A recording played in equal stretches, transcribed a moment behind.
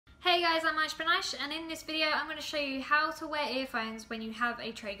Hey guys, I'm Panache, and in this video I'm going to show you how to wear earphones when you have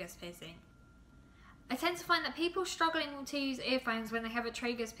a tragus piercing. I tend to find that people struggling to use earphones when they have a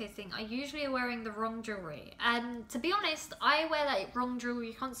tragus piercing are usually wearing the wrong jewellery. And to be honest, I wear that wrong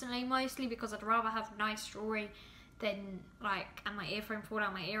jewellery constantly, mostly because I'd rather have nice jewellery than and my earphone fall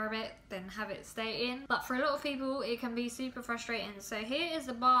out my ear a bit than have it stay in. But for a lot of people it can be super frustrating. So here is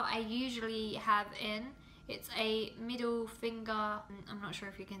the bar I usually have in. It's a middle finger, I'm not sure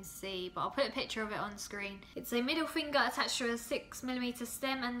if you can see, but I'll put a picture of it on screen. It's a middle finger attached to a 6mm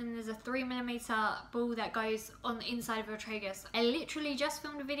stem, and then there's a 3mm ball that goes on the inside of your tragus. I literally just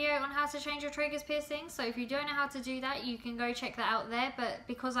filmed a video on how to change your tragus piercing, so if you don't know how to do that, you can go check that out there. But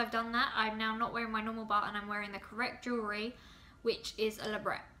because I've done that, I'm now not wearing my normal bar and I'm wearing the correct jewellery, which is a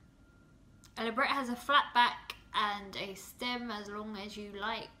labret. A labret has a flat back and a stem as long as you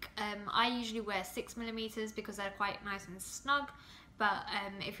like. I usually wear 6mm because they're quite nice and snug, but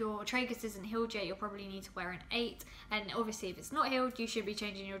if your tragus isn't healed yet, you'll probably need to wear an 8, and obviously if it's not healed, you should be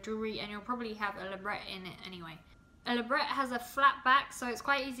changing your jewellery, and you'll probably have a labret in it anyway. A labret has a flat back, so it's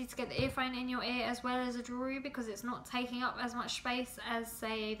quite easy to get the earphone in your ear as well as a jewellery because it's not taking up as much space as,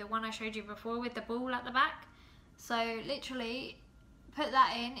 say, the one I showed you before with the ball at the back. So literally put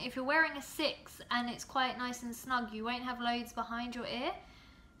that in. If you're wearing a 6 and it's quite nice and snug, you won't have loads behind your ear.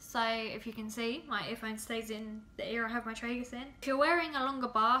 So if you can see, my earphone stays in the ear I have my tragus in. If you're wearing a longer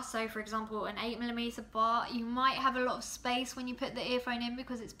bar, so for example an 8mm bar, you might have a lot of space when you put the earphone in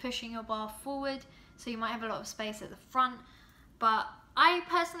because it's pushing your bar forward, so you might have a lot of space at the front. But I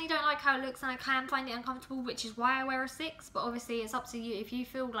personally don't like how it looks, and I can find it uncomfortable, which is why I wear a 6, but obviously it's up to you. If you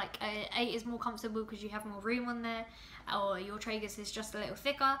feel like a 8 is more comfortable because you have more room on there, or your tragus is just a little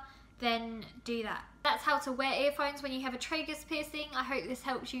thicker, then do that. That's how to wear earphones when you have a tragus piercing. I hope this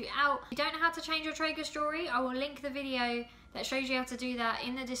helps you out. If you don't know how to change your tragus jewellery, I will link the video that shows you how to do that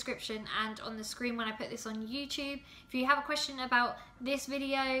in the description and on the screen when I put this on YouTube. If you have a question about this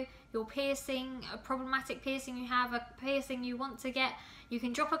video, your piercing, a problematic piercing you have, a piercing you want to get, you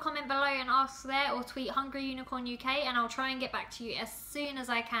can drop a comment below and ask there, or tweet Hungry Unicorn UK, and I'll try and get back to you as soon as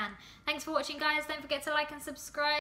I can. Thanks for watching guys, don't forget to like and subscribe.